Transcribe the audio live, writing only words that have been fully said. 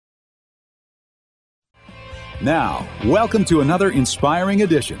Now, welcome to another inspiring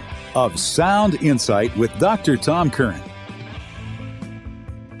edition of Sound Insight with Dr. Tom Curran.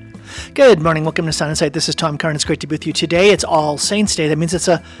 Good morning. Welcome to Sound Insight. This is Tom Curran. It's great to be with you today. It's All Saints' Day. That means it's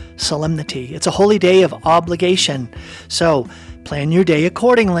a solemnity. It's a holy day of obligation. So plan your day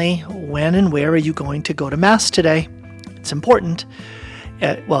accordingly. When and where are you going to go to Mass today? It's important.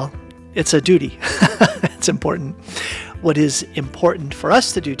 It's a duty. It's important. What is important for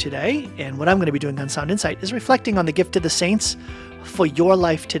us to do today, and what I'm going to be doing on Sound Insight, is reflecting on the gift of the saints for your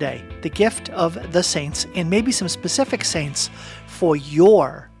life today. The gift of the saints, and maybe some specific saints for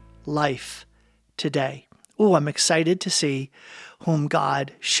your life today. Ooh, I'm excited to see whom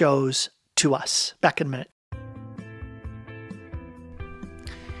God shows to us. Back in a minute.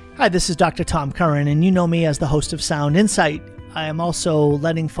 Hi, this is Dr. Tom Curran, and you know me as the host of Sound Insight. I am also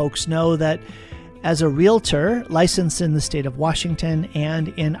letting folks know that as a realtor licensed in the state of Washington and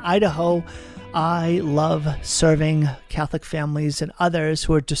in Idaho, I love serving Catholic families and others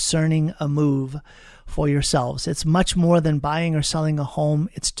who are discerning a move for yourselves. It's much more than buying or selling a home.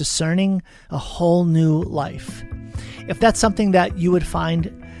 It's discerning a whole new life. If that's something that you would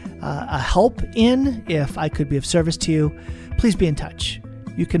find a help in, if I could be of service to you, please be in touch.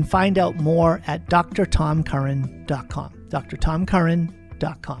 You can find out more at drtomcurran.com.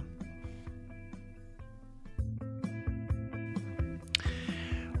 drtomcurran.com.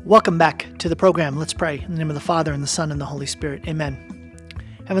 Welcome back to the program. Let's pray. In the name of the Father, and the Son, and the Holy Spirit. Amen.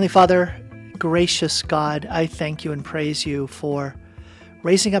 Heavenly Father, gracious God, I thank you and praise you for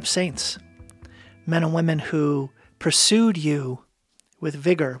raising up saints, men and women who pursued you with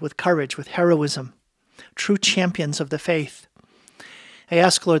vigor, with courage, with heroism, true champions of the faith. I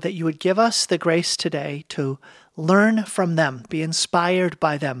ask, Lord, that you would give us the grace today to learn from them, be inspired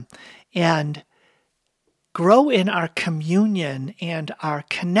by them, and grow in our communion and our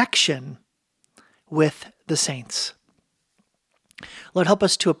connection with the saints. Lord, help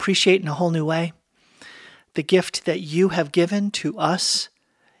us to appreciate in a whole new way the gift that you have given to us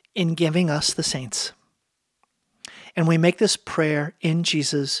in giving us the saints. And we make this prayer in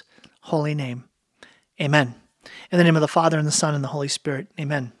Jesus' holy name. Amen. In the name of the Father, and the Son, and the Holy Spirit.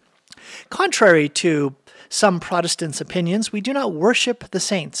 Amen. Contrary to some Protestants' opinions, we do not worship the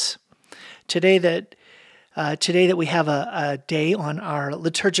saints. Today that we have a day on our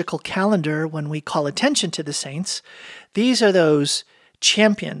liturgical calendar when we call attention to the saints, these are those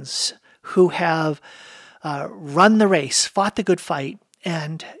champions who have run the race, fought the good fight,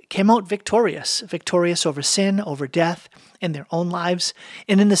 and came out victorious over sin, over death in their own lives,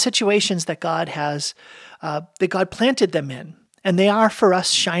 and in the situations that God planted them in. And they are for us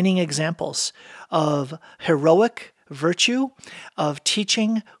shining examples of heroic virtue, of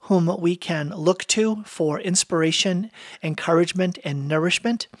teaching whom we can look to for inspiration, encouragement, and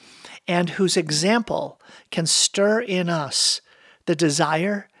nourishment, and whose example can stir in us the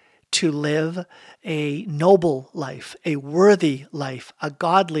desire to live a noble life, a worthy life, a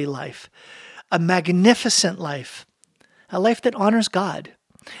godly life, a magnificent life, a life that honors God,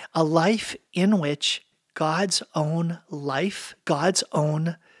 a life in which God's own life, God's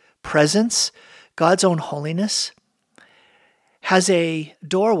own presence, God's own holiness has a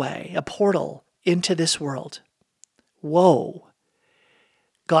doorway, a portal into this world. Whoa.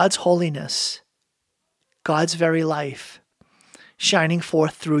 God's holiness, God's very life, shining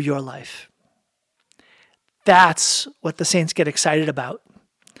forth through your life. That's what the saints get excited about.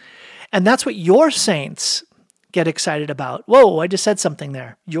 And that's what your saints get excited about. Whoa, I just said something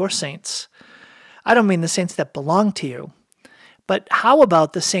there. Your saints. I don't mean the saints that belong to you. But how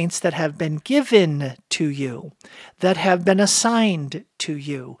about the saints that have been given to you, that have been assigned to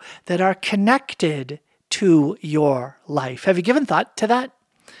you, that are connected to your life? Have you given thought to that?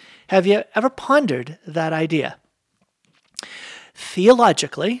 Have you ever pondered that idea?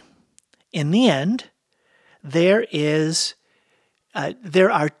 Theologically, in the end, there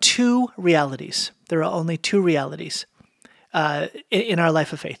are two realities. There are only two realities in our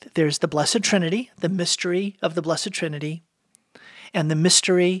life of faith. There's the Blessed Trinity, the mystery of the Blessed Trinity, and the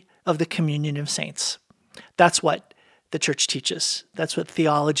mystery of the communion of saints. That's what the church teaches. That's what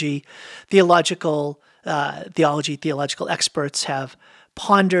theological experts have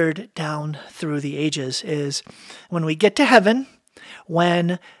pondered down through the ages, is when we get to heaven,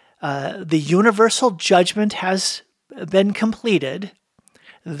 when the universal judgment has been completed,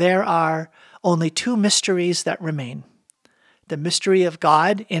 there are only two mysteries that remain. The mystery of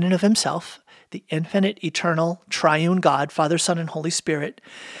God in and of himself, the infinite, eternal, triune God, Father, Son, and Holy Spirit,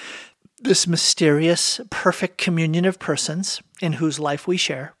 this mysterious, perfect communion of persons in whose life we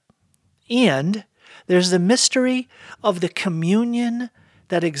share. And there's the mystery of the communion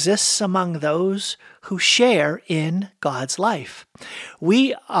that exists among those who share in God's life.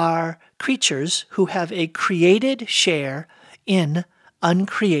 We are creatures who have a created share in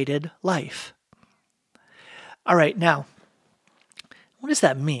uncreated life. All right, now, what does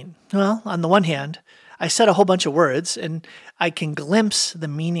that mean? Well, on the one hand, I said a whole bunch of words, and I can glimpse the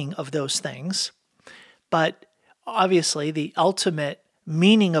meaning of those things, but obviously the ultimate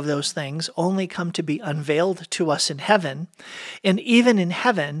meaning of those things only come to be unveiled to us in heaven, and even in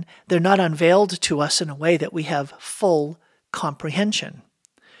heaven, they're not unveiled to us in a way that we have full comprehension.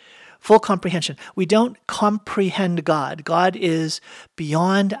 Full comprehension. We don't comprehend God. God is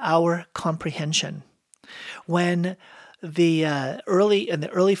beyond our comprehension. When the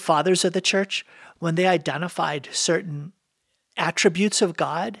early fathers of the church, when they identified certain attributes of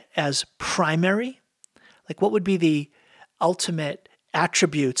God as primary, like what would be the ultimate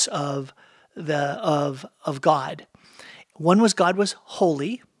attributes of God? One was God was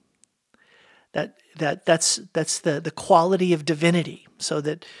holy. That's the quality of divinity, so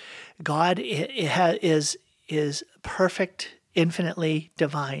that God is perfect, infinitely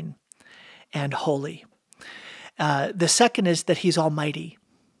divine, and holy. The second is that he's almighty,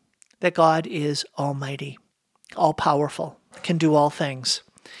 that God is almighty, all-powerful, can do all things.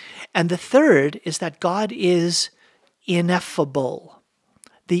 And the third is that God is ineffable,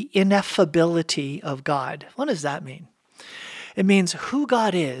 the ineffability of God. What does that mean? It means who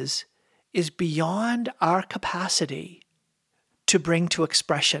God is beyond our capacity to bring to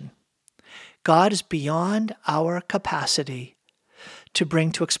expression. God is beyond our capacity to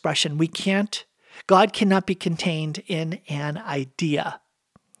bring to expression. God cannot be contained in an idea.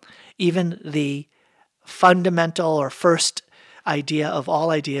 Even the fundamental or first idea of all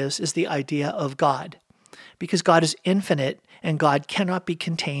ideas is the idea of God, because God is infinite and God cannot be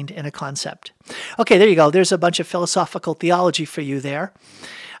contained in a concept. Okay, there you go. There's a bunch of philosophical theology for you there.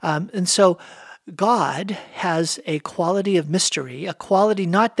 And so God has a quality of mystery, a quality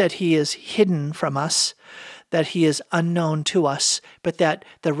not that he is hidden from us, that he is unknown to us, but that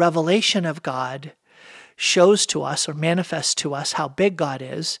the revelation of God shows to us or manifests to us how big God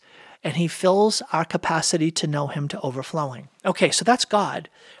is, and he fills our capacity to know him to overflowing. Okay, so that's God,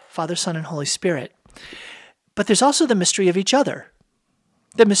 Father, Son, and Holy Spirit. But there's also the mystery of each other.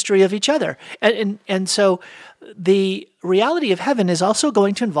 The mystery of each other. And so the reality of heaven is also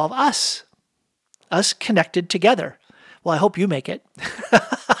going to involve us connected together. Well, I hope you make it.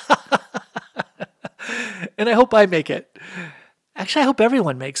 And I hope I make it. Actually, I hope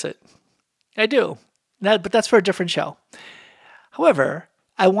everyone makes it. I do. But that's for a different show. However,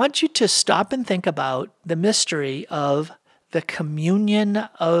 I want you to stop and think about the mystery of the communion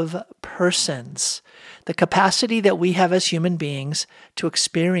of persons, the capacity that we have as human beings to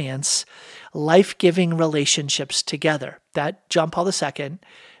experience life-giving relationships together. That John Paul II,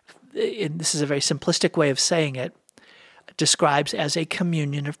 and this is a very simplistic way of saying it, describes as a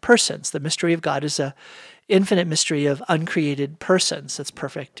communion of persons. The mystery of God is an infinite mystery of uncreated persons that's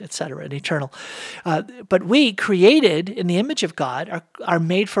perfect, etc., and eternal. But we, created in the image of God, are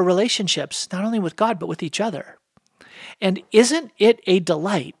made for relationships, not only with God, but with each other. And isn't it a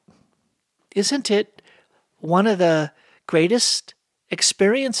delight? Isn't it one of the greatest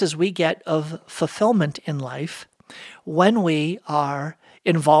experiences we get of fulfillment in life when we are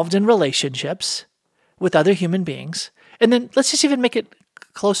involved in relationships with other human beings? And then let's just even make it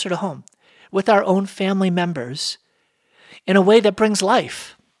closer to home, with our own family members, in a way that brings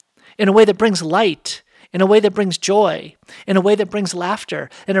life, in a way that brings light, in a way that brings joy, in a way that brings laughter,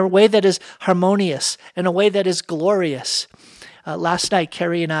 in a way that is harmonious, in a way that is glorious. Last night,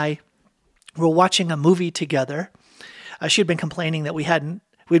 Carrie and I were watching a movie together. She'd been complaining that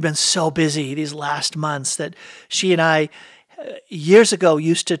we'd been so busy these last months that she and I, years ago,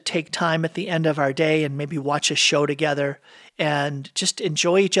 used to take time at the end of our day and maybe watch a show together and just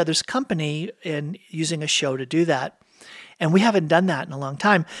enjoy each other's company in using a show to do that. And we haven't done that in a long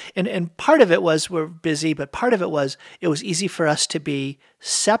time. And part of it was we're busy, but part of it was easy for us to be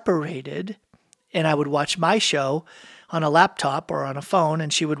separated. And I would watch my show on a laptop or on a phone,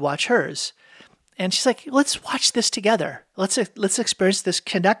 and she would watch hers. And she's like, let's watch this together. Let's experience this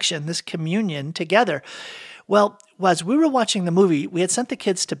connection, this communion together. Well, as we were watching the movie, we had sent the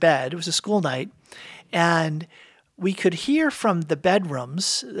kids to bed. It was a school night. And we could hear from the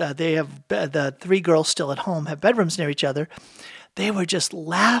bedrooms. They have the three girls still at home have bedrooms near each other. They were just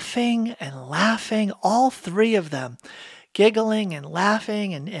laughing and laughing, all three of them, giggling and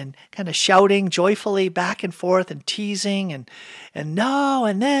laughing and kind of shouting joyfully back and forth and teasing and no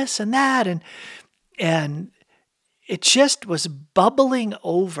and this and that. And it just was bubbling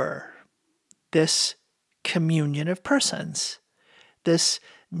over, this communion of persons, this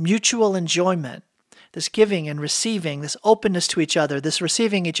mutual enjoyment, this giving and receiving, this openness to each other, this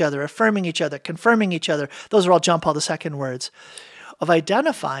receiving each other, affirming each other, confirming each other. Those are all John Paul II words of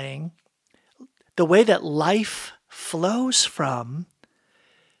identifying the way that life flows from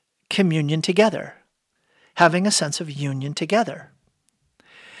communion together, having a sense of union together.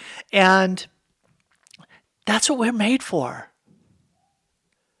 And that's what we're made for.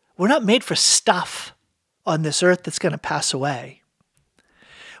 We're not made for stuff on this earth that's going to pass away.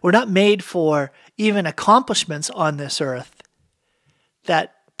 We're not made for even accomplishments on this earth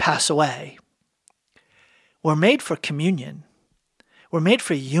that pass away. We're made for communion. We're made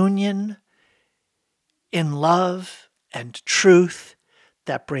for union in love and truth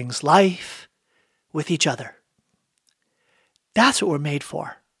that brings life with each other. That's what we're made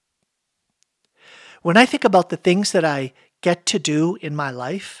for. When I think about the things that I get to do in my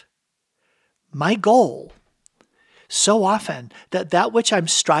life, my goal, so often, that which I'm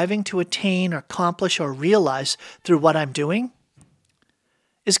striving to attain or accomplish or realize through what I'm doing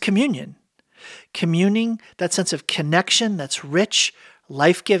is communion. Communing, that sense of connection that's rich,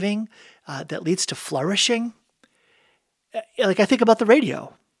 life-giving, that leads to flourishing. Like I think about the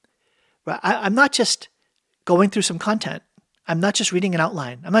radio. I'm not just going through some content. I'm not just reading an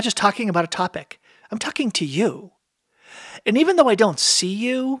outline. I'm not just talking about a topic. I'm talking to you. And even though I don't see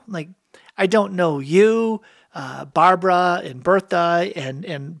you, like I don't know you, Barbara and Bertha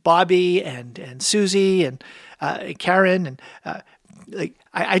and Bobby and Susie and Curran and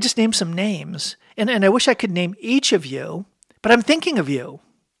I just named some names. And I wish I could name each of you, but I'm thinking of you.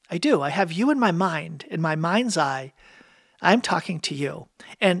 I do. I have you in my mind, in my mind's eye. I'm talking to you.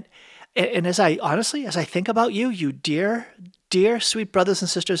 And as I think about you, you dear, sweet brothers and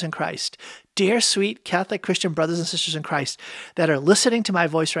sisters in Christ, dear, sweet Catholic Christian brothers and sisters in Christ that are listening to my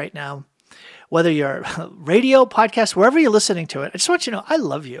voice right now, whether you're radio, podcast, wherever you're listening to it, I just want you to know I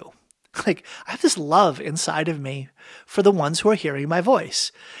love you. Like I have this love inside of me for the ones who are hearing my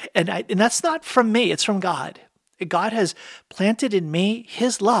voice. And that's not from me, it's from God. God has planted in me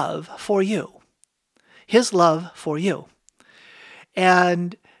his love for you. His love for you.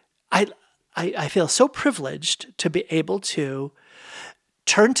 And I feel so privileged to be able to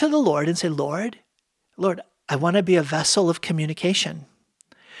turn to the Lord and say, Lord, I want to be a vessel of communication.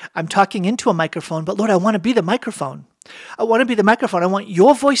 I'm talking into a microphone, but Lord, I want to be the microphone. I want to be the microphone. I want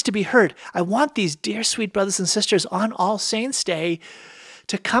your voice to be heard. I want these dear, sweet brothers and sisters on All Saints' Day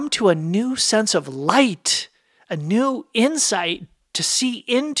to come to a new sense of light, a new insight to see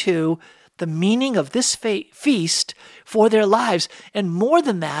into the meaning of this feast for their lives. And more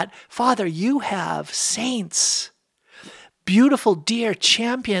than that, Father, you have saints, beautiful, dear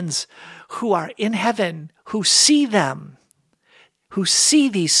champions who are in heaven, who see them, who see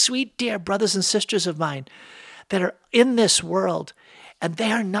these sweet, dear brothers and sisters of mine that are in this world, and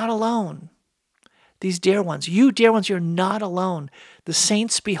they are not alone. These dear ones, you're not alone. The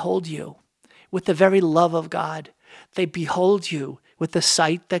saints behold you with the very love of God. They behold you with the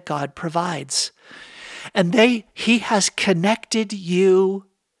sight that God provides. And he has connected you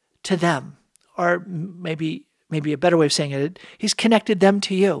to them. Or maybe a better way of saying it, he's connected them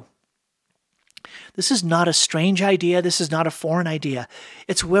to you. This is not a strange idea. This is not a foreign idea.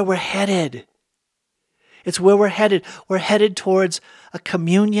 It's where we're headed. It's where we're headed. We're headed towards a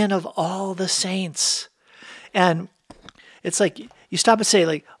communion of all the saints. And it's like, you stop and say,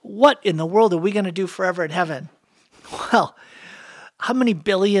 like, what in the world are we going to do forever in heaven? Well, how many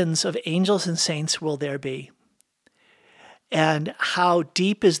billions of angels and saints will there be? And how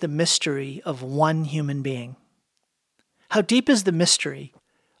deep is the mystery of one human being? How deep is the mystery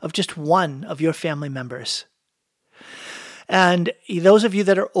of just one of your family members? And those of you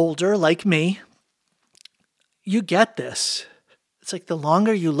that are older, like me, you get this. It's like the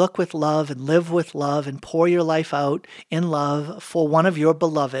longer you look with love and live with love and pour your life out in love for one of your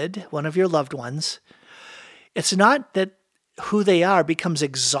beloved, one of your loved ones, it's not that who they are becomes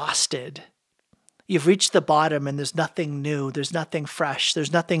exhausted. You've reached the bottom and there's nothing new, there's nothing fresh,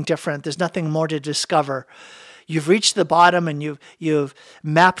 there's nothing different, there's nothing more to discover. You've reached the bottom and you've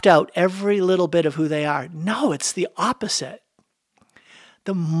mapped out every little bit of who they are. No, it's the opposite.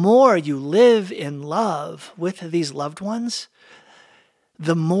 The more you live in love with these loved ones,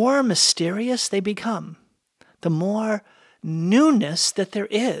 the more mysterious they become, the more newness that there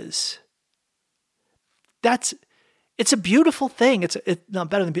is. It's a beautiful thing. It's not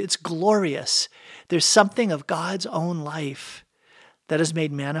better than it's glorious. There's something of God's own life that is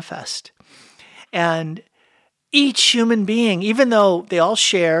made manifest. And each human being, even though we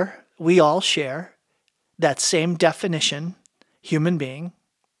all share that same definition, human being.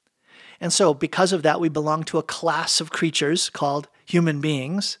 And so because of that, we belong to a class of creatures called human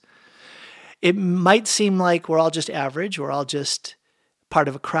beings. It might seem like we're all just average, we're all just part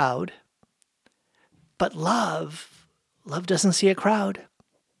of a crowd. But love doesn't see a crowd.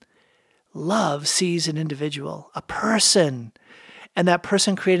 Love sees an individual, a person. And that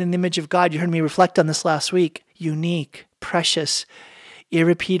person created in the image of God. You heard me reflect on this last week. Unique, precious,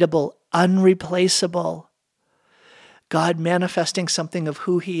 irrepeatable, unreplaceable. God manifesting something of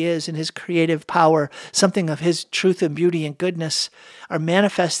who he is in his creative power, something of his truth and beauty and goodness are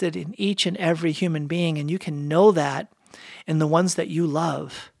manifested in each and every human being. And you can know that in the ones that you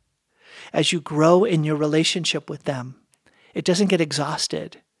love as you grow in your relationship with them. It doesn't get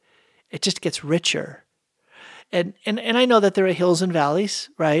exhausted. It just gets richer. And I know that there are hills and valleys,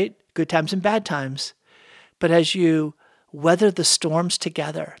 right? Good times and bad times. But as you weather the storms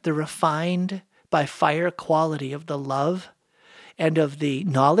together, the refined by fire quality of the love and of the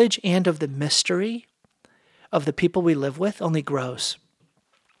knowledge and of the mystery of the people we live with only grows.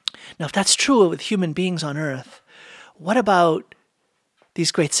 Now, if that's true with human beings on earth, what about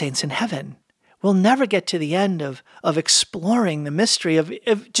these great saints in heaven? We'll never get to the end of exploring the mystery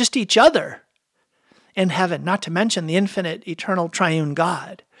of just each other in heaven, not to mention the infinite, eternal, triune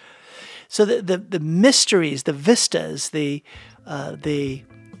God. So the mysteries, the vistas, the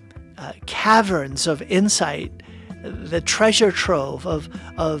caverns of insight, the treasure trove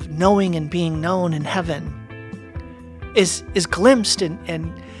of knowing and being known in heaven is glimpsed,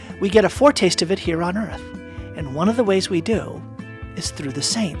 and we get a foretaste of it here on earth. And one of the ways we do is through the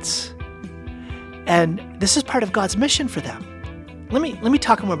saints. And this is part of God's mission for them. Let me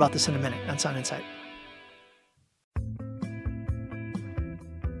talk more about this in a minute on Sound Insight.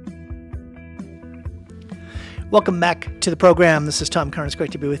 Welcome back to the program. This is Tom Curran. It's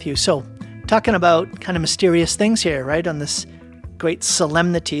great to be with you. So, talking about kind of mysterious things here, right? On this great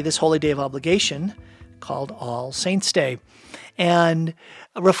solemnity, this holy day of obligation called All Saints' Day. And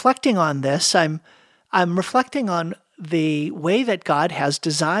reflecting on this, I'm reflecting on the way that God has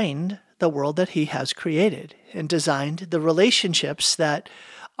designed the world that he has created and designed the relationships that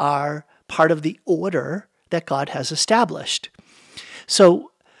are part of the order that God has established.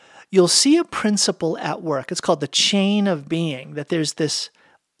 So, you'll see a principle at work. It's called the chain of being, that there's this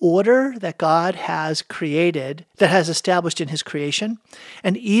order that God has created, that has established in his creation,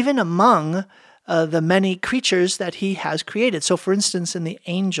 and even among the many creatures that he has created. So for instance, in the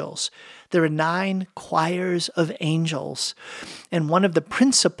angels, there are 9 choirs of angels. And one of the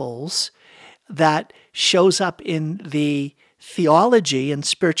principles that shows up in the theology and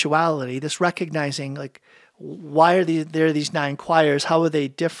spirituality, this recognizing like, why are there these 9 choirs? How are they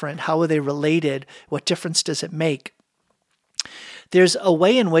different? How are they related? What difference does it make? There's a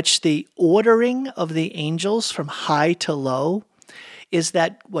way in which the ordering of the angels from high to low is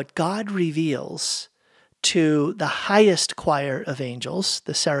that what God reveals to the highest choir of angels,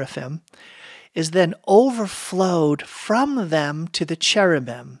 the seraphim, is then overflowed from them to the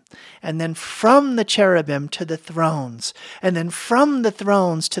cherubim, and then from the cherubim to the thrones, and then from the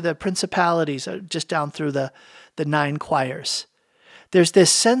thrones to the principalities, just down through the 9 choirs. There's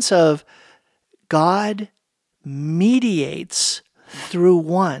this sense of God mediates through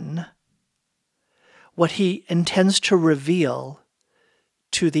one what he intends to reveal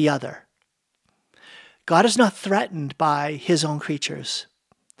to the other. God is not threatened by his own creatures.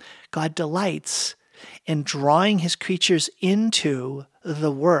 God delights in drawing his creatures into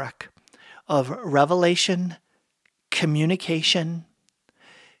the work of revelation, communication,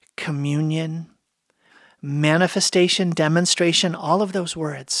 communion, manifestation, demonstration, all of those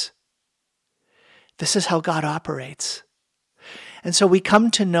words. This is how God operates. And so we come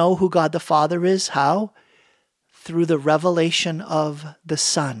to know who God the Father is. How? Through the revelation of the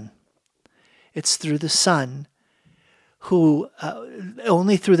Son. It's through the Son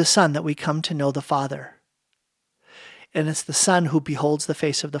only through the Son that we come to know the Father. And it's the Son who beholds the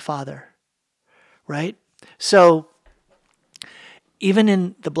face of the Father, right? So even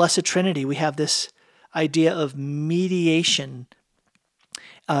in the Blessed Trinity, we have this idea of mediation.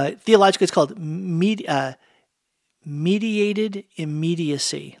 Theologically, it's called mediated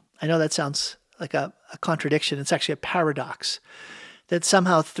immediacy. I know that sounds like a contradiction. It's actually a paradox. That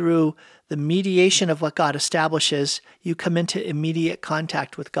somehow through the mediation of what God establishes, you come into immediate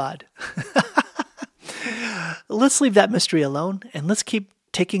contact with God. Let's leave that mystery alone, and let's keep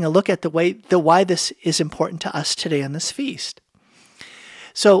taking a look at why this is important to us today on this feast.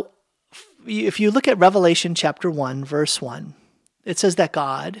 So if you look at Revelation chapter 1, verse 1, it says that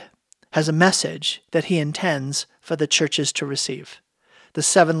God has a message that he intends for the churches to receive. The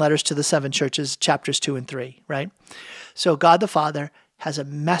 7 letters to the 7 churches, chapters 2 and 3, right? So God the Father has a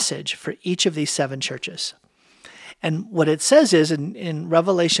message for each of these 7 churches. And what it says is in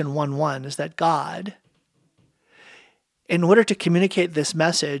Revelation 1:1 is that God, in order to communicate this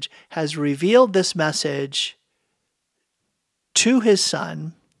message, has revealed this message to his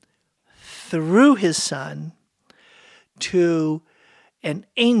Son, through his Son, to an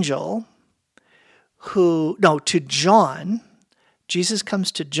angel to John. Jesus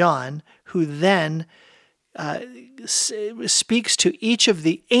comes to John, who then speaks to each of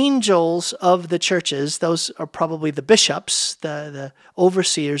the angels of the churches. Those are probably the bishops, the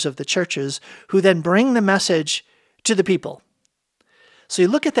overseers of the churches, who then bring the message to the people. So you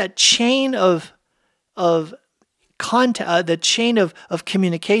look at that chain of contact, the chain of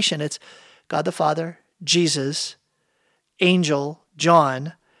communication. It's God the Father, Jesus, angel,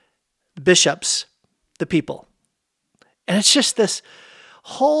 John, bishops, the people. And it's just this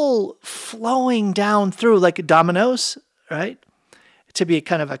whole flowing down through like dominoes, right? To be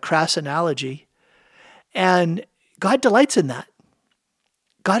kind of a crass analogy. And God delights in that.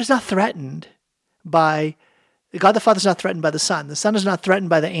 God is not threatened by, God the Father is not threatened by the Son. The Son is not threatened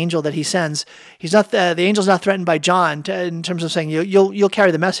by the angel that he sends. He's not, the angel's not threatened by John in terms of saying, you'll carry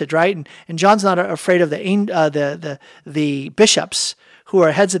the message, right? And John's not afraid of the bishops who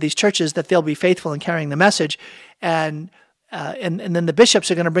are heads of these churches, that they'll be faithful in carrying the message. And then the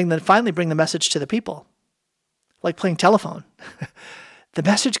bishops are going to finally bring the message to the people, like playing telephone. The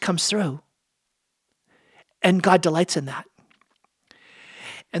message comes through, and God delights in that.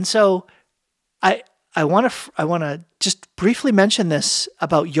 And so, I want to just briefly mention this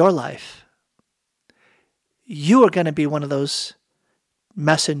about your life. You are going to be one of those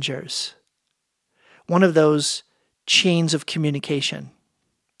messengers, one of those chains of communication.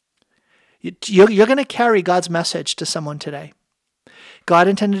 You're going to carry God's message to someone today. God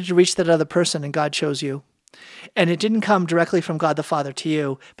intended to reach that other person, and God chose you. And it didn't come directly from God the Father to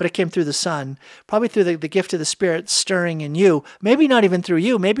you, but it came through the Son, probably through the gift of the Spirit stirring in you. Maybe not even through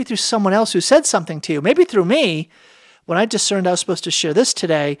you, maybe through someone else who said something to you, maybe through me, when I discerned I was supposed to share this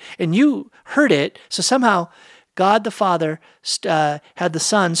today, and you heard it, so somehow God the Father had the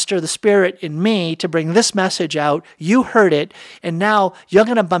Son stir the Spirit in me to bring this message out. You heard it, and now you're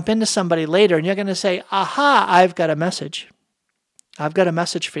going to bump into somebody later, and you're going to say, aha, I've got a message. I've got a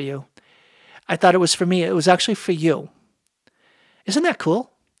message for you. I thought it was for me. It was actually for you. Isn't that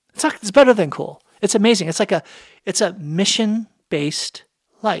cool? It's better than cool. It's amazing. It's a mission-based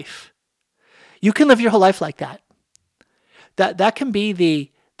life. You can live your whole life like that. That can be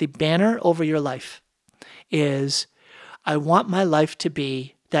the banner over your life. Is I want my life to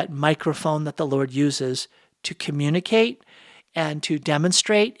be that microphone that the Lord uses to communicate and to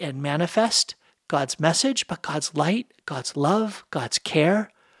demonstrate and manifest God's message, but God's light, God's love, God's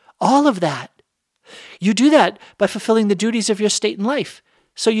care, all of that. You do that by fulfilling the duties of your state in life.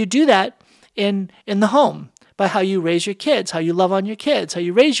 So you do that in the home, by how you raise your kids, how you love on your kids, how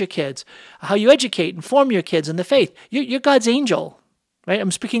you raise your kids, how you educate and form your kids in the faith. You're God's angel. Right?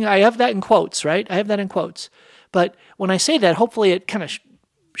 I have that in quotes, right? I have that in quotes. But when I say that, hopefully it kind of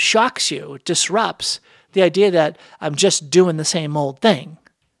shocks you, it disrupts the idea that I'm just doing the same old thing.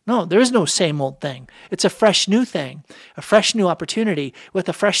 No, there is no same old thing. It's a fresh new thing, a fresh new opportunity with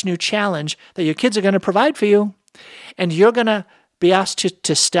a fresh new challenge that your kids are going to provide for you. And you're going to be asked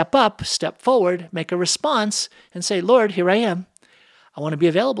to step up, step forward, make a response, and say, Lord, here I am. I want to be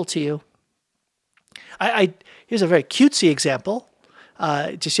available to you. Here's a very cutesy example.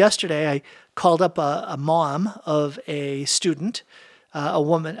 Just yesterday, I called up a mom of a student, a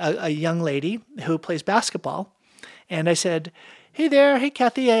woman, a young lady who plays basketball. And I said, hey there, hey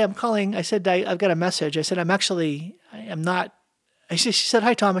Kathy, I'm calling. I said, I've got a message. I said, I'm not. She said,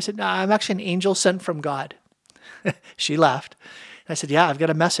 hi Tom. I said, no, I'm actually an angel sent from God. She laughed. I said, yeah, I've got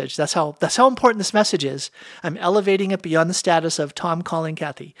a message. That's how important this message is. I'm elevating it beyond the status of Tom calling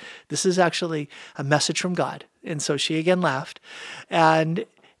Kathy. This is actually a message from God. And so she again laughed. And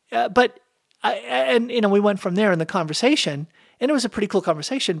we went from there in the conversation, and it was a pretty cool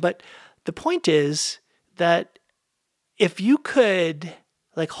conversation. But the point is that if you could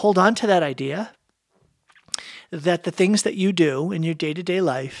hold on to that idea that the things that you do in your day-to-day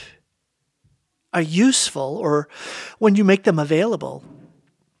life are useful, or when you make them available,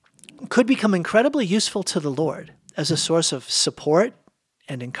 could become incredibly useful to the Lord as a source of support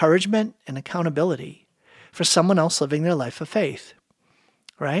and encouragement and accountability for someone else living their life of faith,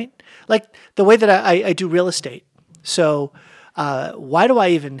 right? Like the way that I do real estate. So why do I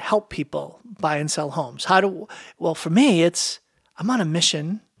even help people buy and sell homes? Well, for me, I'm on a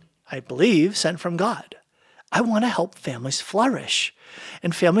mission, I believe, sent from God. I want to help families flourish.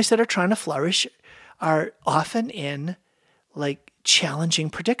 And families that are trying to flourish are often in challenging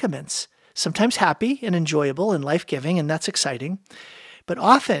predicaments. sometimes happy and enjoyable and life-giving, and that's exciting, but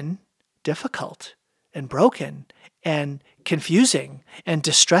often difficult and broken and confusing and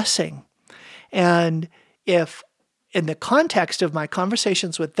distressing. And if in the context of my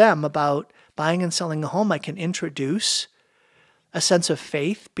conversations with them about buying and selling a home, I can introduce a sense of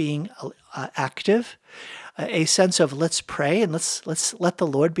faith being active, a sense of let's pray and let's let the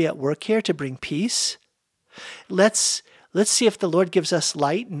Lord be at work here to bring peace. Let's see if the Lord gives us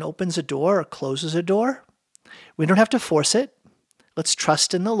light and opens a door or closes a door. We don't have to force it. Let's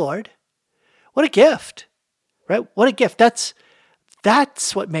trust in the Lord. What a gift, right? What a gift. That's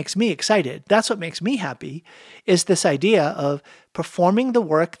what makes me excited. That's what makes me happy, is this idea of performing the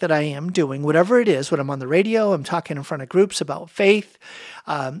work that I am doing, whatever it is, when I'm on the radio, I'm talking in front of groups about faith.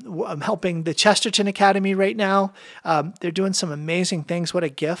 I'm helping the Chesterton Academy right now. They're doing some amazing things. What a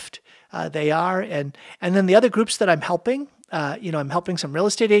gift they are. And then the other groups that I'm helping, I'm helping some real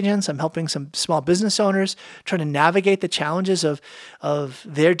estate agents. I'm helping some small business owners trying to navigate the challenges of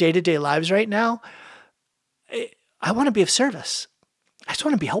their day-to-day lives right now. I want to be of service. I just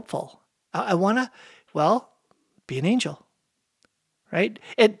want to be helpful. I want to, be an angel, right?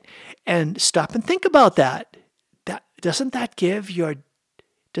 And stop and think about that. Doesn't that give your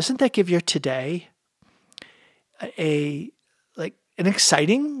today an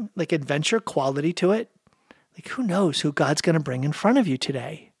exciting adventure quality to it? Like, who knows who God's going to bring in front of you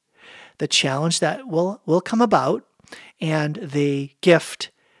today? The challenge that will come about and the gift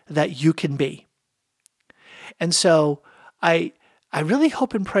that you can be. And so I really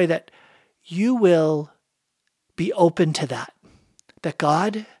hope and pray that you will be open to that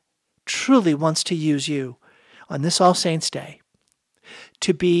God truly wants to use you on this All Saints' Day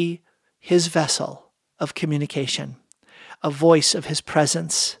to be his vessel of communication, a voice of his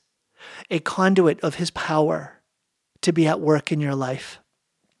presence, a conduit of his power to be at work in your life.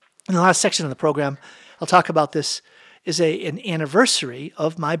 In the last section of the program, I'll talk about this is an anniversary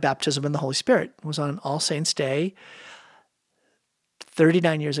of my baptism in the Holy Spirit. It was on All Saints' Day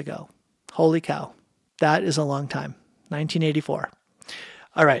 39 years ago. Holy cow. That is a long time. 1984.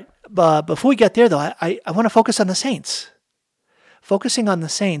 All right. But before we get there, though, I want to focus on the saints. Focusing on the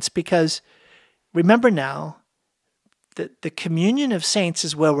saints, because remember now that the communion of saints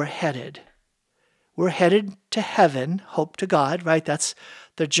is where we're headed. We're headed to heaven, hope to God, right? That's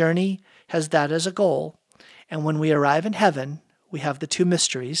the journey, has that as a goal. And when we arrive in heaven, we have the two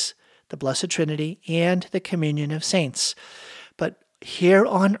mysteries, the Blessed Trinity and the communion of saints. But here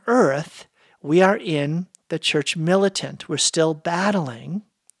on earth, we are in the church militant. We're still battling.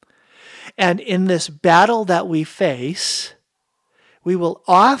 And in this battle that we face, we will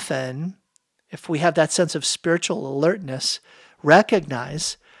often, if we have that sense of spiritual alertness,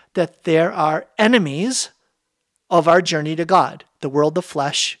 recognize that there are enemies of our journey to God, the world, the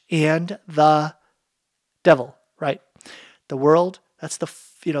flesh, and the devil, right? The world, that's the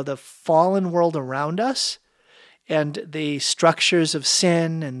fallen world around us, and the structures of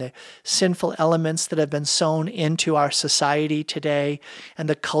sin and the sinful elements that have been sown into our society today, and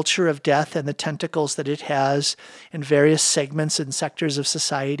the culture of death and the tentacles that it has in various segments and sectors of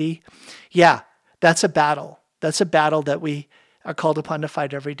society. Yeah, that's a battle. That's a battle that we are called upon to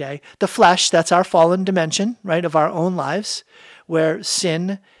fight every day. The flesh, that's our fallen dimension, right, of our own lives, where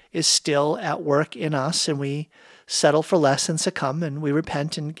sin is still at work in us and we settle for less and succumb and we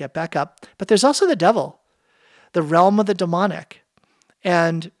repent and get back up. But there's also the devil, the realm of the demonic.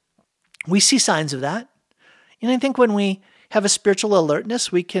 And we see signs of that. And I think when we have a spiritual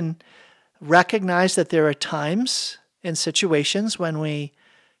alertness, we can recognize that there are times and situations when we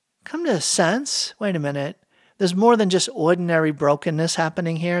come to a sense, wait a minute, there's more than just ordinary brokenness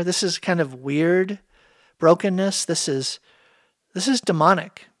happening here. This is kind of weird brokenness. This is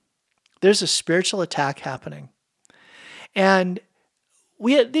demonic. There's a spiritual attack happening. And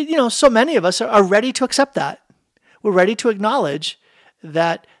so many of us are ready to accept that. We're ready to acknowledge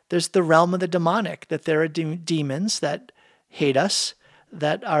that there's the realm of the demonic, that there are demons that hate us,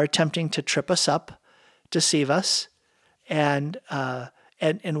 that are attempting to trip us up, deceive us, and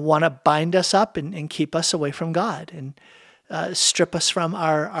want to bind us up and keep us away from God and strip us from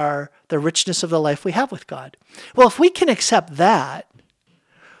the richness of the life we have with God. Well, if we can accept that,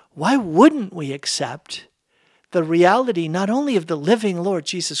 why wouldn't we accept the reality not only of the living Lord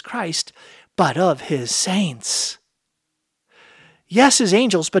Jesus Christ, but of his saints? Yes, his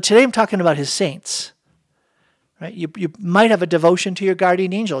angels, but today I'm talking about his saints. Right? You might have a devotion to your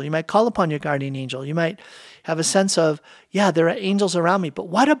guardian angel. You might call upon your guardian angel. You might have a sense of, there are angels around me, but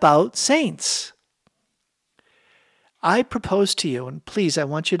what about saints? I propose to you, and please, I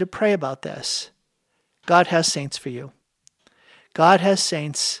want you to pray about this. God has saints for you. God has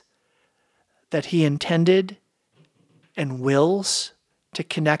saints that he intended and wills to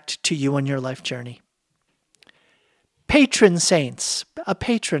connect to you on your life journey. Patron saints, a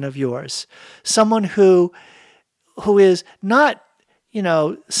patron of yours, someone who is not,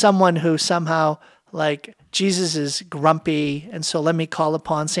 someone who somehow like Jesus is grumpy, and so let me call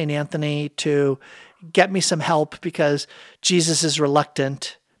upon St. Anthony to get me some help because Jesus is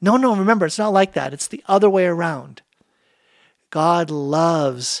reluctant. No, remember, it's not like that. It's the other way around. God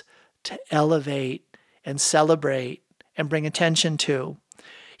loves to elevate and celebrate and bring attention to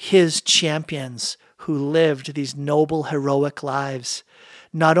his champions who lived these noble, heroic lives,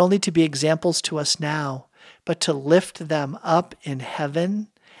 not only to be examples to us now, but to lift them up in heaven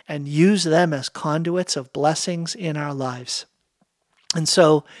and use them as conduits of blessings in our lives. And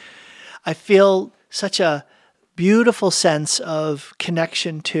so I feel such a beautiful sense of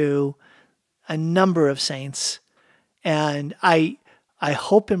connection to a number of saints. And I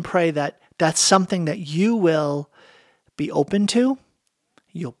hope and pray that that's something that you will be open to,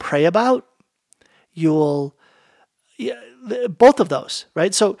 you'll pray about, both of those,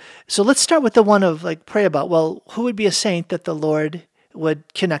 right? So let's start with the one of like pray about, well, who would be a saint that the Lord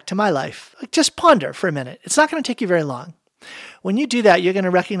would connect to my life? Like, just ponder for a minute. It's not going to take you very long. When you do that, you're going to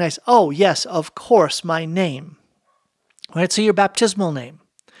recognize, oh, yes, of course, my name, right? So your baptismal name.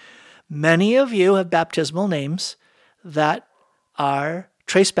 Many of you have baptismal names that are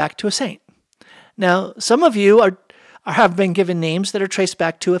traced back to a saint. Now, some of you have been given names that are traced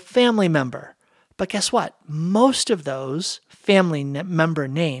back to a family member. But guess what? Most of those family member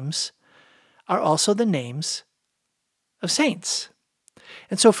names are also the names of saints.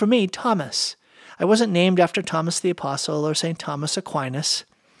 And so for me, Thomas, I wasn't named after Thomas the Apostle or St. Thomas Aquinas.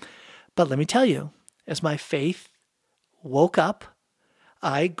 But let me tell you, as my faith woke up,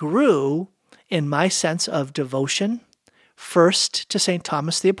 I grew in my sense of devotion, first to St.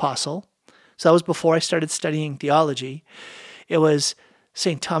 Thomas the Apostle. So that was before I started studying theology. It was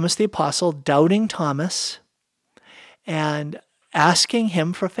St. Thomas the Apostle, doubting Thomas, and asking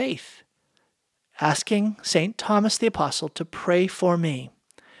him for faith. Asking St. Thomas the Apostle to pray for me.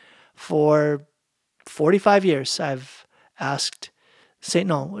 For 45 years, I've asked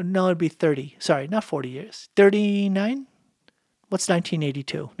it'd be 30. Sorry, not 40 years. 39? What's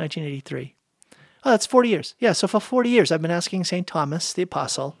 1982? 1983. Oh, that's 40 years. Yeah, so for 40 years, I've been asking St. Thomas the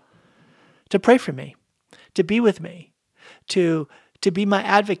Apostle to pray for me, to be with me, to be my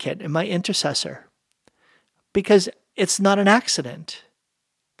advocate and my intercessor. Because it's not an accident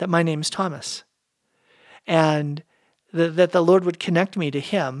that my name is Thomas. And that the Lord would connect me to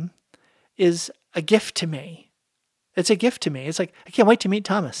him is a gift to me. It's a gift to me. It's like, I can't wait to meet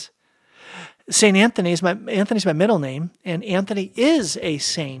Thomas. St. Anthony's my middle name, and Anthony is a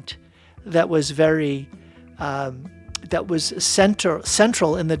saint that was very, that was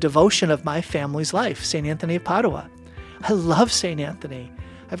central in the devotion of my family's life, St. Anthony of Padua. I love St. Anthony.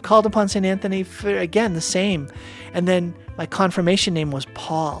 I've called upon St. Anthony for, again, the same. And then my confirmation name was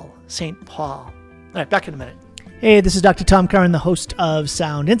Paul, St. Paul. All right, back in a minute. Hey, this is Dr. Tom Curran, the host of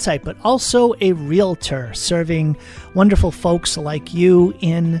Sound Insight, but also a realtor serving wonderful folks like you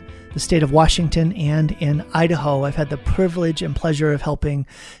in the state of Washington and in Idaho. I've had the privilege and pleasure of helping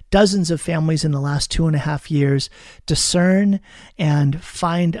dozens of families in the last 2.5 years discern and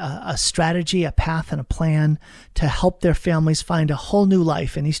find a strategy, a path, and a plan to help their families find a whole new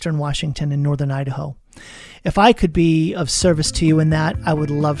life in eastern Washington and northern Idaho. If I could be of service to you in that, I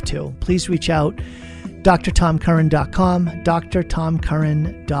would love to. Please reach out, drtomcurran.com,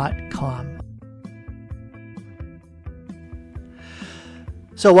 drtomcurran.com.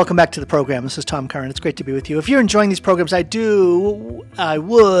 So welcome back to the program. This is Tom Curran. It's great to be with you. If you're enjoying these programs, I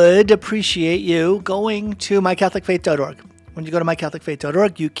would appreciate you going to mycatholicfaith.org. When you go to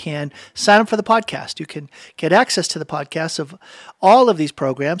mycatholicfaith.org, you can sign up for the podcast. You can get access to the podcasts of all of these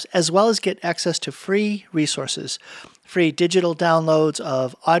programs, as well as get access to free resources, free digital downloads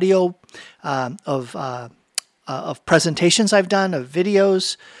of audio, of presentations I've done, of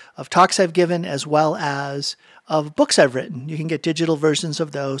videos, of talks I've given, as well as of books I've written. You can get digital versions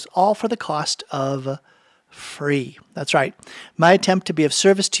of those, all for the cost of free. That's right. My attempt to be of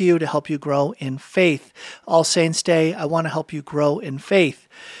service to you, to help you grow in faith. All Saints Day, I want to help you grow in faith.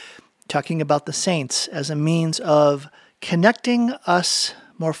 Talking about the saints as a means of connecting us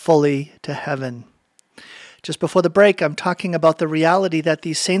more fully to heaven. Just before the break, I'm talking about the reality that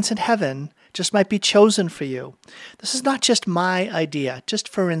these saints in heaven just might be chosen for you. This is not just my idea. Just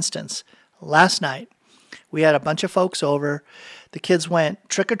for instance, last night, we had a bunch of folks over. The kids went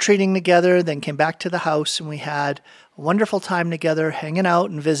trick-or-treating together, then came back to the house, and we had a wonderful time together, hanging out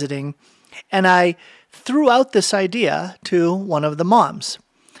and visiting. And I threw out this idea to one of the moms.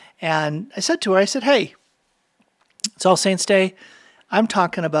 And I said to her, I said, hey, it's All Saints Day. I'm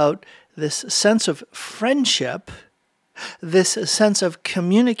talking about this sense of friendship, this sense of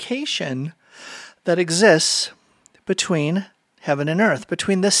communication that exists between heaven and earth,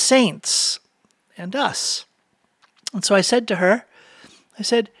 between the saints and us. And so I said to her, I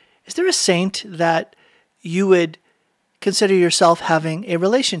said, is there a saint that you would consider yourself having a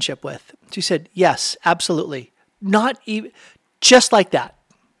relationship with? She said, yes, absolutely. Not even, just like that.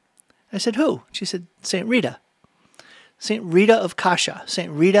 I said, who? She said, Saint Rita. Saint Rita of Kasha,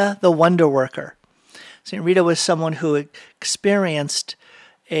 Saint Rita the Wonder Worker. Saint Rita was someone who experienced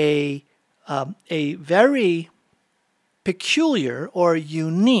a very peculiar or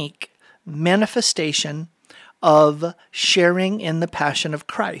unique manifestation of sharing in the Passion of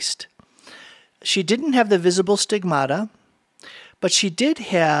Christ. She didn't have the visible stigmata, but she did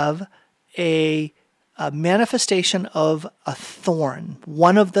have a manifestation of a thorn,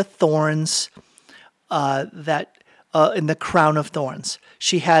 one of the thorns that in the crown of thorns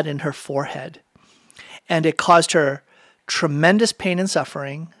she had in her forehead. And it caused her tremendous pain and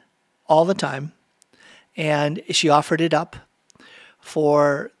suffering all the time. And she offered it up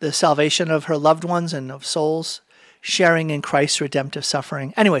for the salvation of her loved ones and of souls, sharing in Christ's redemptive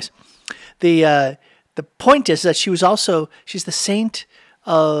suffering. Anyways, the point is that she's the saint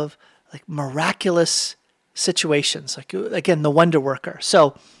of like miraculous situations, like again, the wonder worker.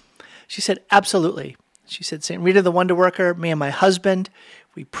 So she said, absolutely. She said, Saint Rita the Wonder Worker, me and my husband,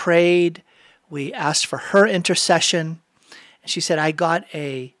 we prayed, we asked for her intercession. And she said, I got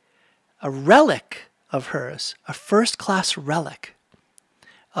a relic of hers, a first-class relic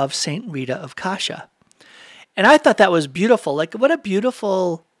of Saint Rita of Kasha. And I thought that was beautiful. Like, what a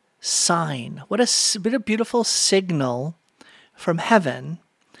beautiful sign. What a beautiful signal from heaven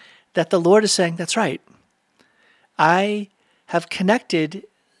that the Lord is saying, that's right. I have connected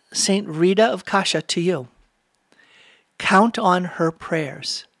Saint Rita of Kasha to you. Count on her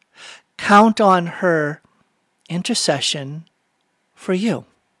prayers. Count on her intercession for you.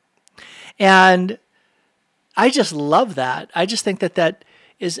 And I just love that. I just think that that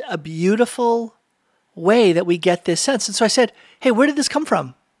is a beautiful way that we get this sense. And so I said, hey, where did this come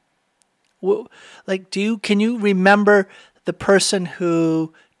from? Like, can you remember the person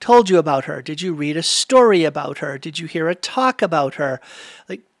who told you about her? Did you read a story about her? Did you hear a talk about her?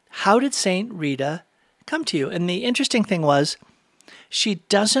 Like, how did Saint Rita come to you? And the interesting thing was, she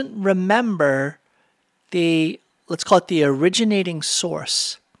doesn't remember let's call it the originating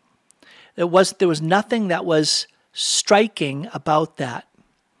source. There was nothing that was striking about that,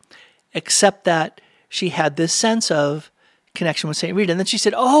 except that she had this sense of connection with Saint Rita. And then she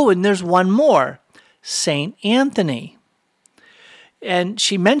said, oh, and there's one more, Saint Anthony. And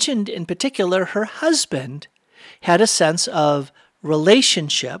she mentioned in particular her husband had a sense of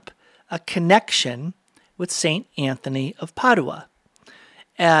relationship, a connection with Saint Anthony of Padua.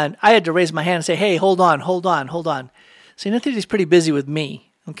 And I had to raise my hand and say, hey, hold on. Saint Anthony's pretty busy with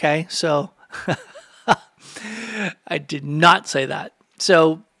me, okay? So I did not say that.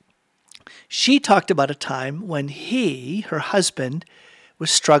 So she talked about a time when her husband, was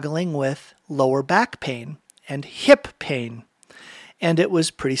struggling with lower back pain and hip pain, and it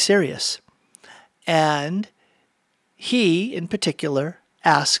was pretty serious. And he, in particular,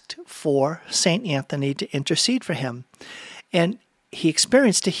 asked for Saint Anthony to intercede for him. And he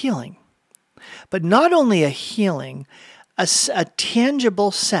experienced a healing. But not only a healing, a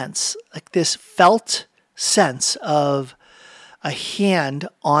tangible sense, like this felt sense of a hand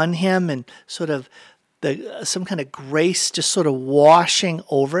on him and sort of some kind of grace just sort of washing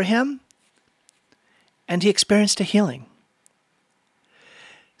over him. And he experienced a healing.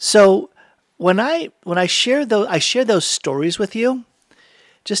 So when I share those stories with you,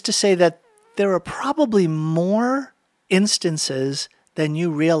 just to say that there are probably more instances than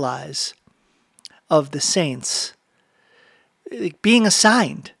you realize of the saints being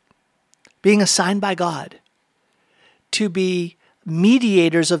assigned by God to be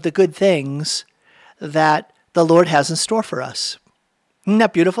mediators of the good things that the Lord has in store for us. Isn't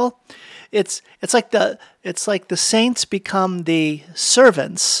that beautiful? It's like the saints become the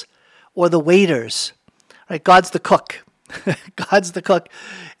servants or the waiters. Right? God's the cook. God's the cook,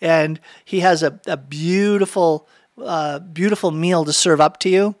 and he has a beautiful meal to serve up to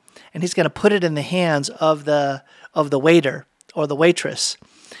you, and he's going to put it in the hands of the waiter or the waitress,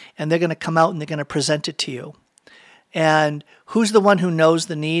 and they're going to come out and they're going to present it to you. And who's the one who knows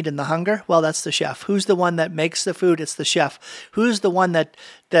the need and the hunger? Well, that's the chef. Who's the one that makes the food? It's the chef. Who's the one that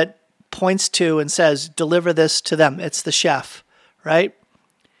points to and says, deliver this to them? It's the chef, right?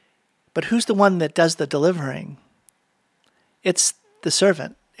 But who's the one that does the delivering? It's the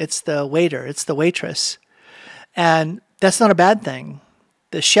servant. It's the waiter. It's the waitress. And that's not a bad thing.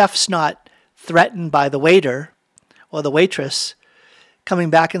 The chef's not threatened by the waiter or the waitress coming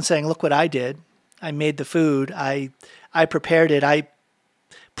back and saying, look what I did. I made the food. I prepared it. I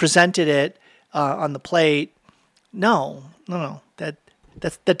presented it on the plate. No. That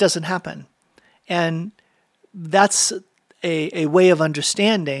doesn't happen. And that's a way of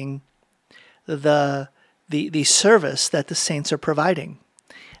understanding the service that the saints are providing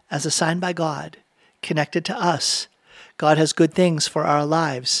as assigned by God, connected to us. God has good things for our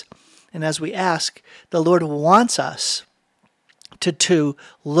lives. And as we ask, the Lord wants us to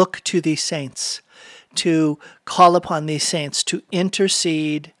look to these saints, to call upon these saints, to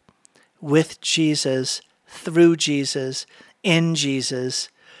intercede with Jesus, through Jesus, in Jesus,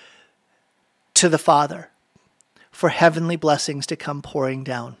 to the Father, for heavenly blessings to come pouring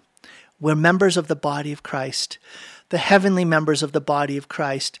down. We're members of the body of Christ. The heavenly members of the body of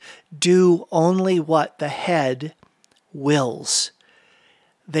Christ do only what the head wills.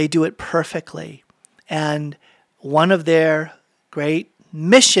 They do it perfectly. And one of their great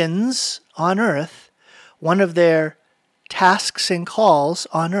missions on earth, one of their tasks and calls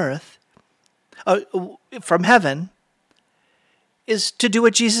on earth, from heaven, is to do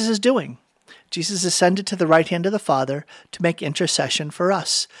what Jesus is doing. Jesus ascended to the right hand of the Father to make intercession for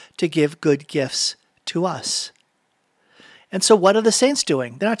us, to give good gifts to us. And so what are the saints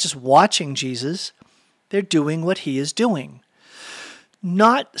doing? They're not just watching Jesus. They're doing what he is doing.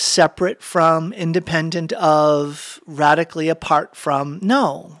 Not separate from, independent of, radically apart from.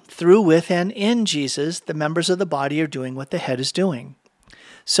 No. Through, with, and in Jesus, the members of the body are doing what the head is doing.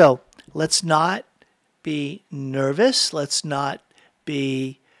 So let's not be nervous. Let's not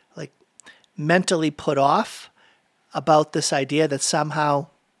be mentally put off about this idea that somehow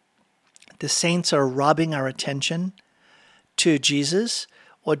the saints are robbing our attention to Jesus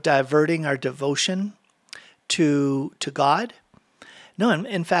or diverting our devotion to God. No,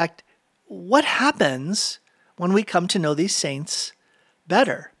 in fact, what happens when we come to know these saints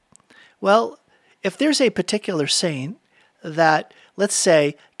better? Well, if there's a particular saint that, let's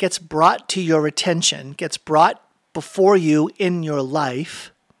say, gets brought to your attention, gets brought before you in your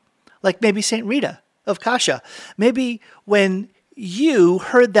life, like maybe St. Rita of Kasha. Maybe when you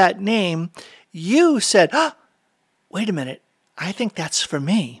heard that name, you said, wait a minute, I think that's for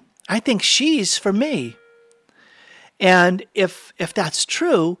me. I think she's for me. And if that's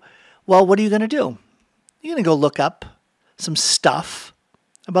true, well, what are you going to do? You're going to go look up some stuff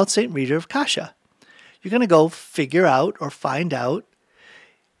about St. Rita of Kasha. You're going to go figure out or find out,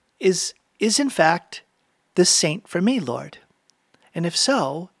 is in fact this saint for me, Lord? And if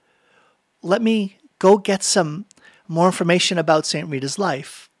so, let me go get some more information about St. Rita's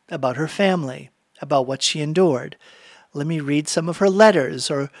life, about her family, about what she endured. Let me read some of her letters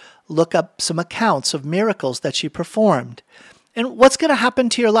or look up some accounts of miracles that she performed. And what's going to happen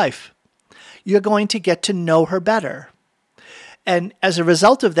to your life? You're going to get to know her better. And as a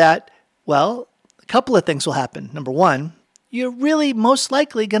result of that, well, a couple of things will happen. Number one, you're really most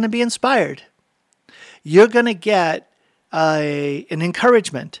likely going to be inspired. You're going to get an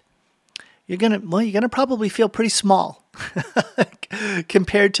encouragement. You're gonna probably feel pretty small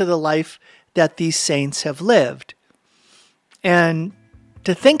compared to the life that these saints have lived. And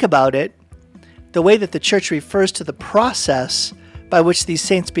to think about it, the way that the church refers to the process by which these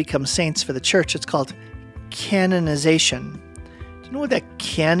saints become saints for the church, it's called canonization. Do you know what that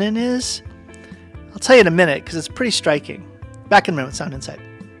canon is? I'll tell you in a minute because it's pretty striking. Back in a minute with Sound Insight.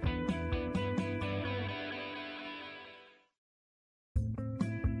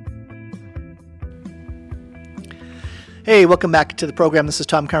 Hey, welcome back to the program. This is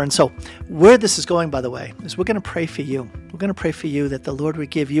Tom Curran. So where this is going, by the way, is we're going to pray for you. We're going to pray for you that the Lord would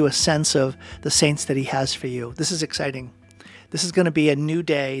give you a sense of the saints that he has for you. This is exciting. This is going to be a new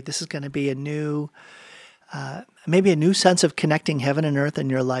day. This is going to be a new, maybe a new sense of connecting heaven and earth in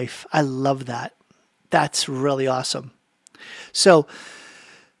your life. I love that. That's really awesome. So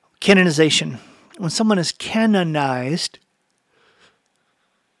canonization. When someone is canonized,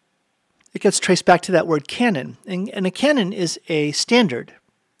 it gets traced back to that word canon, and a canon is a standard.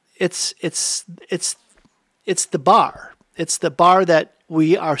 It's the bar. It's the bar that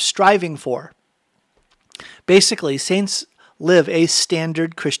we are striving for. Basically, saints live a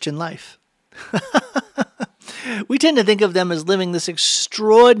standard Christian life. We tend to think of them as living this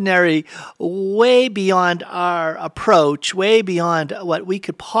extraordinary, way beyond our approach, way beyond what we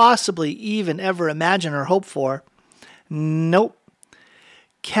could possibly even ever imagine or hope for. Nope.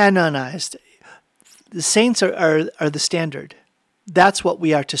 Canonized. The saints are the standard. That's what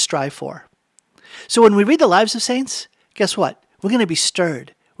we are to strive for. So when we read the lives of saints, guess what? We're going to be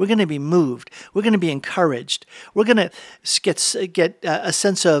stirred. We're going to be moved. We're going to be encouraged. We're going to get a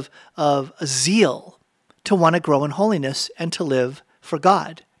sense of zeal to want to grow in holiness and to live for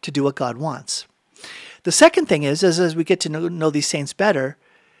God, to do what God wants. The second thing is as we get to know these saints better,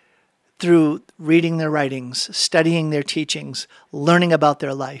 through reading their writings, studying their teachings, learning about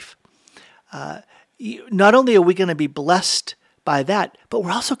their life, not only are we going to be blessed by that, but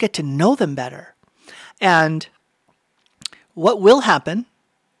we'll also get to know them better. And what will happen,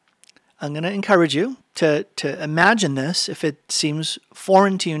 I'm going to encourage you to imagine this, if it seems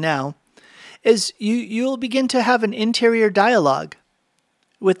foreign to you now, is you'll begin to have an interior dialogue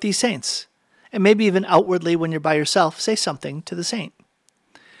with these saints. And maybe even outwardly when you're by yourself, say something to the saint.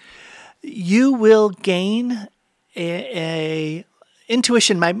 You will gain a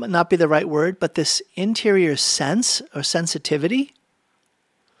intuition might not be the right word, but this interior sense or sensitivity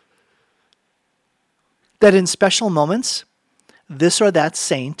that in special moments, this or that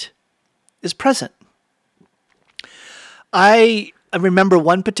saint is present. I remember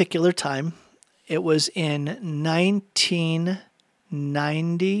one particular time. It was in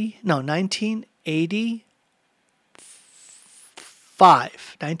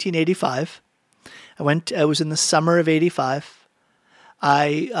 1985. I was in the summer of 85.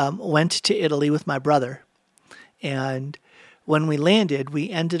 I went to Italy with my brother. And when we landed, we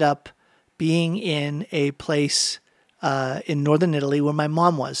ended up being in a place in northern Italy where my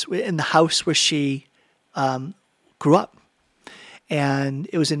mom was, in the house where she grew up. And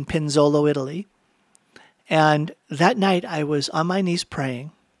it was in Pinzolo, Italy. And that night I was on my knees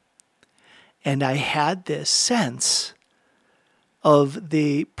praying, and I had this sense of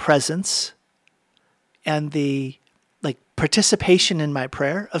the presence and the participation in my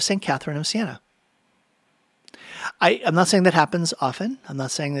prayer of St. Catherine of Siena. I'm not saying that happens often. I'm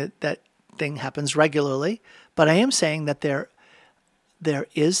not saying that thing happens regularly, but I am saying that there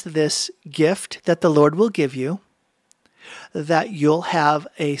is this gift that the Lord will give you, that you'll have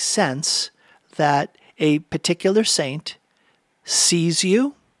a sense that a particular saint sees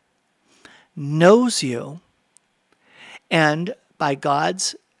you, knows you, and by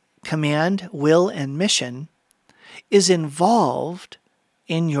God's command, will, and mission is involved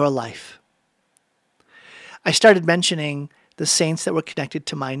in your life. I started mentioning the saints that were connected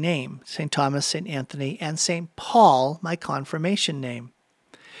to my name, St. Thomas, St. Anthony, and St. Paul, my confirmation name.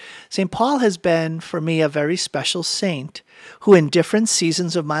 St. Paul has been, for me, a very special saint who in different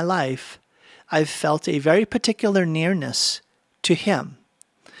seasons of my life I've felt a very particular nearness to him.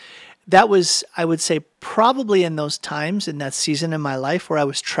 That was, I would say, probably in those times, in that season in my life where I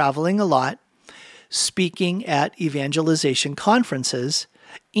was traveling a lot, speaking at evangelization conferences,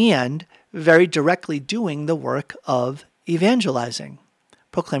 and very directly doing the work of evangelizing,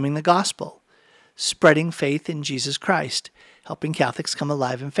 proclaiming the gospel, spreading faith in Jesus Christ, helping Catholics come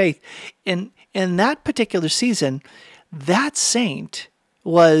alive in faith. In that particular season, that saint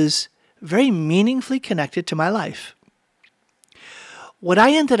was very meaningfully connected to my life. What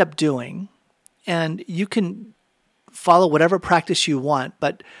I ended up doing, and you can follow whatever practice you want,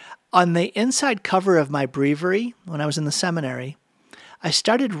 but on the inside cover of my breviary, when I was in the seminary, I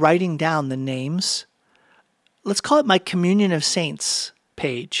started writing down the names. Let's call it my Communion of Saints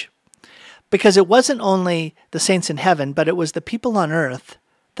page, because it wasn't only the saints in heaven, but it was the people on earth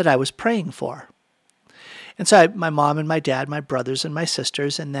that I was praying for. And so my mom and my dad, my brothers and my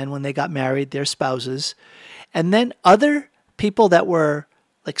sisters, and then when they got married, their spouses, and then other people that were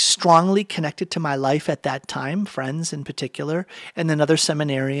strongly connected to my life at that time, friends in particular, and then other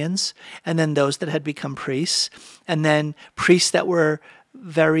seminarians, and then those that had become priests, and then priests that were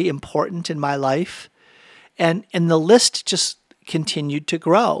very important in my life. And the list just continued to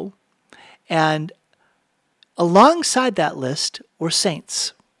grow. And alongside that list were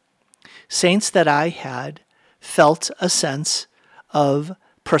saints. Saints that I had felt a sense of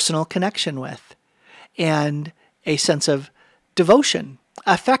personal connection with and a sense of devotion,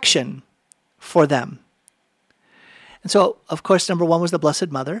 affection for them. And so, of course, number one was the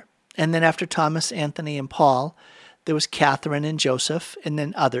Blessed Mother. And then after Thomas, Anthony, and Paul, there was Catherine and Joseph, and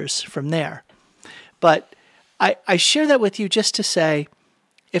then others from there. But I share that with you just to say,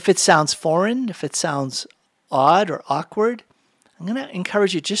 if it sounds foreign, if it sounds odd or awkward, I'm going to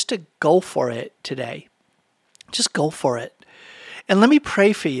encourage you just to go for it today. Just go for it. And let me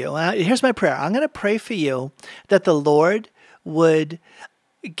pray for you. Here's my prayer. I'm going to pray for you that the Lord would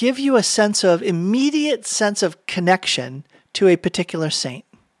give you a immediate sense of connection to a particular saint.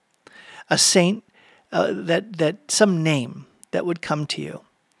 A saint that some name that would come to you.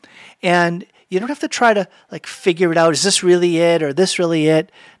 And you don't have to try to figure it out. Is this really it or this really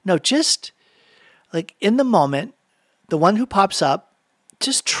it? No, just in the moment, the one who pops up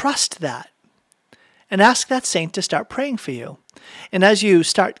just trust that and ask that saint to start praying for you. And as you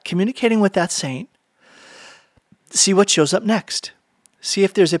start communicating with that saint, see what shows up next. See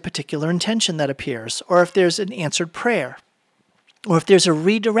if there's a particular intention that appears, or if there's an answered prayer, or if there's a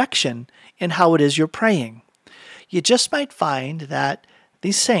redirection in how it is you're praying. You just might find that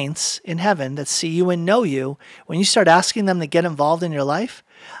these saints in heaven that see you and know you, when you start asking them to get involved in your life,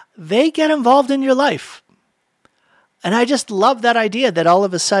 they get involved in your life. And I just love that idea that all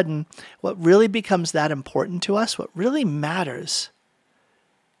of a sudden, what really becomes that important to us, what really matters,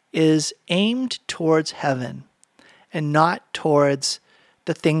 is aimed towards heaven and not towards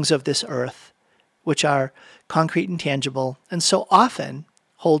the things of this earth, which are concrete and tangible, and so often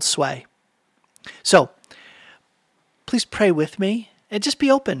hold sway. So, please pray with me and just be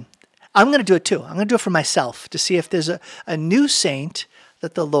open. I'm going to do it too. I'm going to do it for myself to see if there's a new saint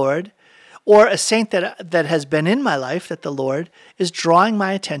that the Lord, or a saint that has been in my life that the Lord is drawing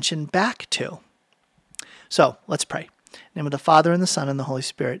my attention back to. So, let's pray. In the name of the Father, and the Son, and the Holy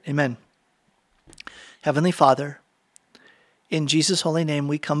Spirit. Amen. Heavenly Father, in Jesus' holy name,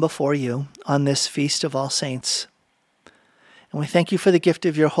 we come before you on this Feast of All Saints. And we thank you for the gift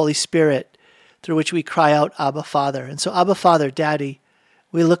of your Holy Spirit, through which we cry out, Abba, Father. And so, Abba, Father, Daddy,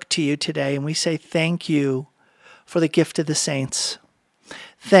 we look to you today and we say thank you for the gift of the saints.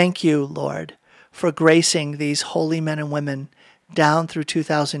 Thank you, Lord, for gracing these holy men and women down through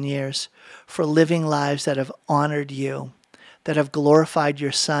 2,000 years, for living lives that have honored you, that have glorified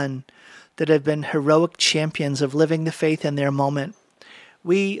your Son, that have been heroic champions of living the faith in their moment.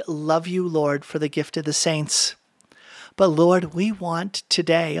 We love you, Lord, for the gift of the saints. But Lord, we want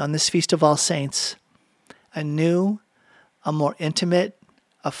today, on this Feast of All Saints, a new, a more intimate,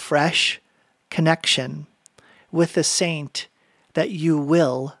 a fresh connection with the saint that you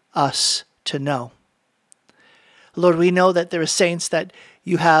will us to know. Lord, we know that there are saints that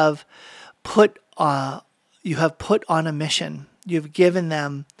you have put on a mission. You've given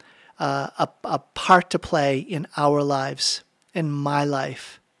them a part to play in our lives, in my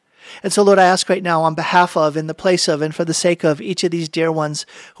life. And so, Lord, I ask right now on behalf of, in the place of, and for the sake of each of these dear ones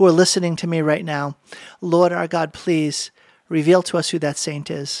who are listening to me right now, Lord our God, please reveal to us who that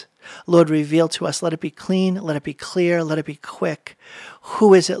saint is. Lord, reveal to us. Let it be clean. Let it be clear. Let it be quick.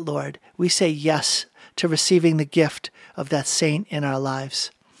 Who is it, Lord? We say yes to receiving the gift of that saint in our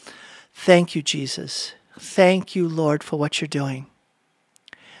lives. Thank you, Jesus. Thank you, Lord, for what you're doing.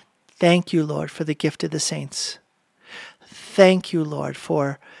 Thank you, Lord, for the gift of the saints. Thank you, Lord,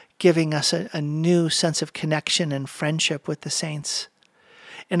 for giving us a new sense of connection and friendship with the saints.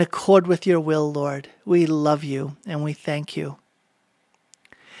 In accord with your will, Lord, we love you and we thank you.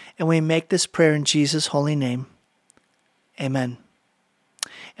 And we make this prayer in Jesus' holy name. Amen.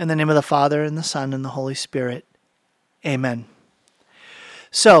 In the name of the Father, and the Son, and the Holy Spirit. Amen.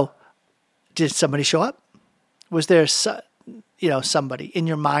 So, did somebody show up? Was there somebody in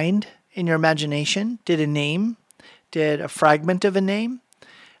your mind, in your imagination? Did a name? Did a fragment of a name?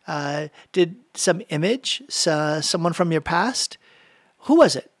 Did some image? Someone from your past? Who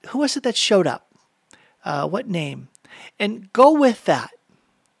was it? Who was it that showed up? What name? And go with that.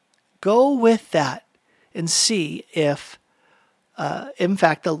 Go with that and see if, in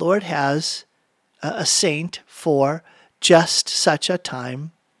fact, the Lord has a saint for just such a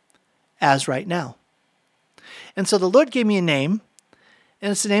time as right now. And so the Lord gave me a name,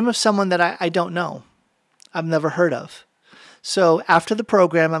 and it's the name of someone that I don't know. I've never heard of. So after the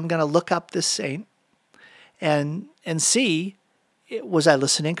program, I'm going to look up this saint and see, was I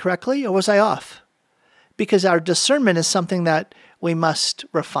listening correctly or was I off? Because our discernment is something that we must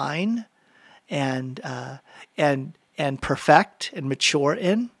refine and perfect and mature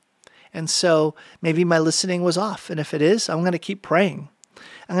in. And so maybe my listening was off. And if it is, I'm going to keep praying.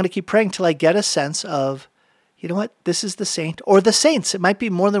 I'm going to keep praying till I get a sense of, you know what, this is the saint or the saints. It might be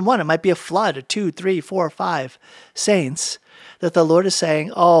more than one. It might be a flood of 2, 3, 4, 5 saints that the Lord is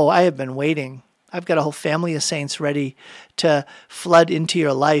saying, oh, I have been waiting. I've got a whole family of saints ready to flood into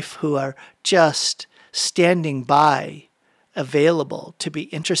your life who are just standing by, available to be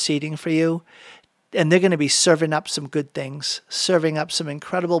interceding for you. And they're going to be serving up some good things, serving up some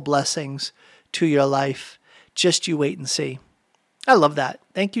incredible blessings to your life. Just you wait and see. I love that.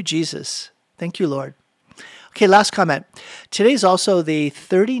 Thank you, Jesus. Thank you, Lord. Okay, last comment. Today's also the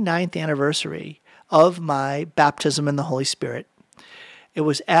 39th anniversary of my baptism in the Holy Spirit. It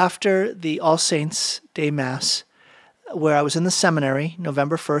was after the All Saints Day Mass, where I was in the seminary,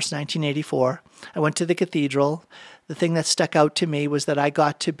 November 1st, 1984. I went to the cathedral. The thing that stuck out to me was that I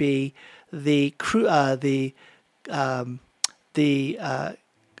got to be the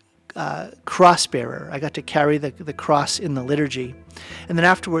cross bearer. I got to carry the cross in the liturgy. And then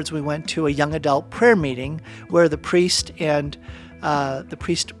afterwards, we went to a young adult prayer meeting where the priest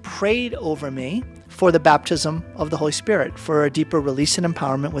prayed over me for the baptism of the Holy Spirit, for a deeper release and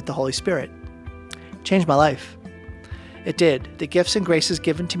empowerment with the Holy Spirit. Changed my life. It did. The gifts and graces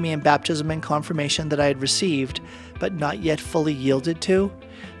given to me in baptism and confirmation that I had received, but not yet fully yielded to,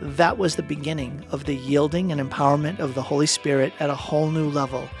 that was the beginning of the yielding and empowerment of the Holy Spirit at a whole new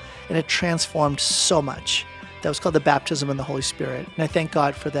level. And it transformed so much. That was called the baptism of the Holy Spirit. And I thank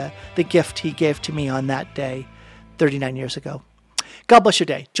God for the gift he gave to me on that day 39 years ago. God bless your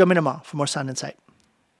day. Join me tomorrow for more Sound Insight.